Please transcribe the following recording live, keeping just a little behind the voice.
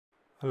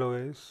Hello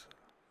guys,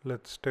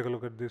 let's take a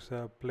look at this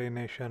Play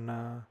Nation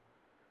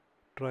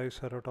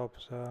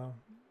Triceratops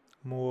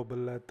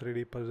movable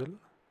 3D puzzle.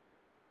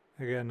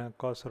 Again,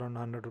 costs around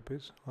 100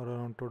 rupees or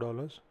around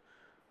 $2.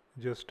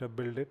 Just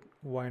build it,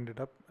 wind it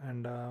up,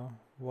 and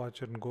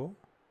watch it go.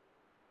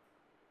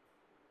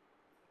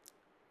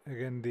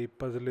 Again, the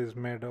puzzle is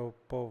made up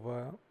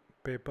of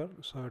paper,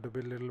 so I have to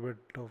be a little bit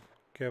of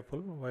careful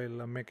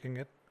while making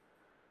it.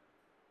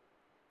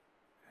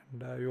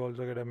 And you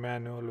also get a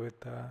manual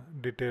with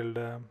detailed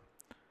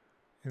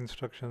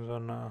instructions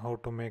on how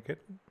to make it.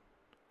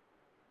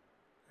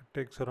 It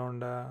takes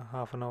around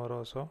half an hour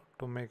or so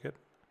to make it,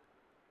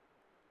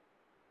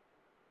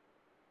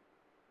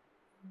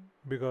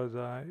 because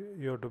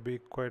you have to be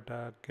quite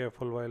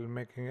careful while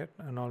making it,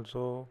 and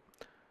also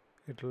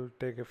it will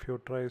take a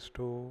few tries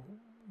to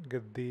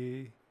get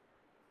the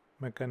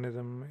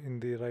mechanism in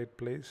the right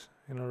place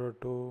in order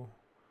to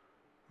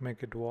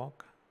make it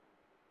walk.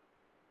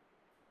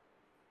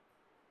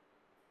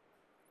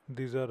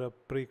 These are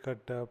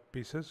pre-cut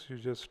pieces. You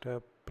just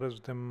press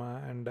them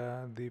and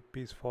the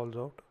piece falls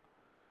out,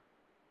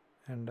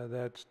 and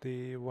that's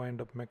the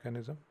wind-up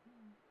mechanism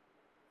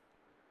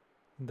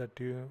that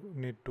you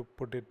need to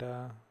put it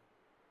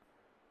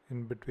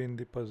in between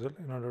the puzzle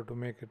in order to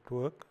make it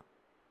work.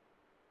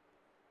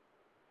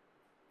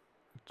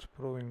 It's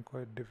proving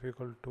quite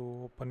difficult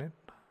to open it.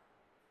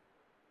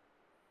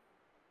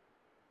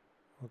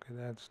 Okay,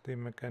 that's the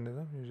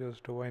mechanism. You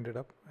just wind it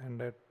up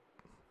and it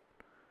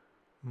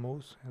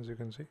moves, as you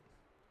can see.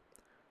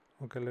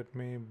 Okay, let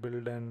me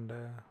build and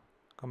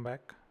come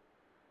back.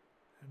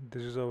 And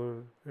this is how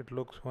it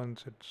looks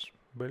once it's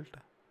built.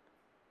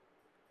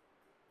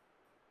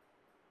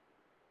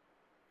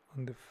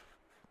 On the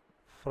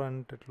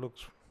front it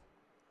looks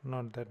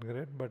not that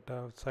great, but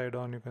side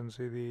on you can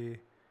see the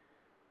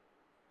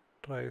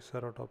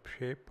Triceratops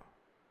shape,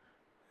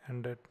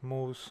 and it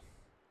moves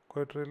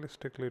quite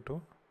realistically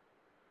too.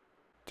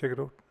 Check it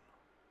out.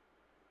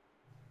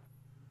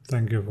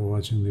 Thank you for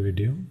watching the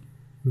video.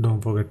 Don't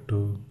forget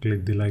to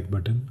click the like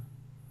button.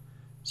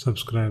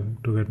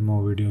 Subscribe to get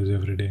more videos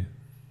every day.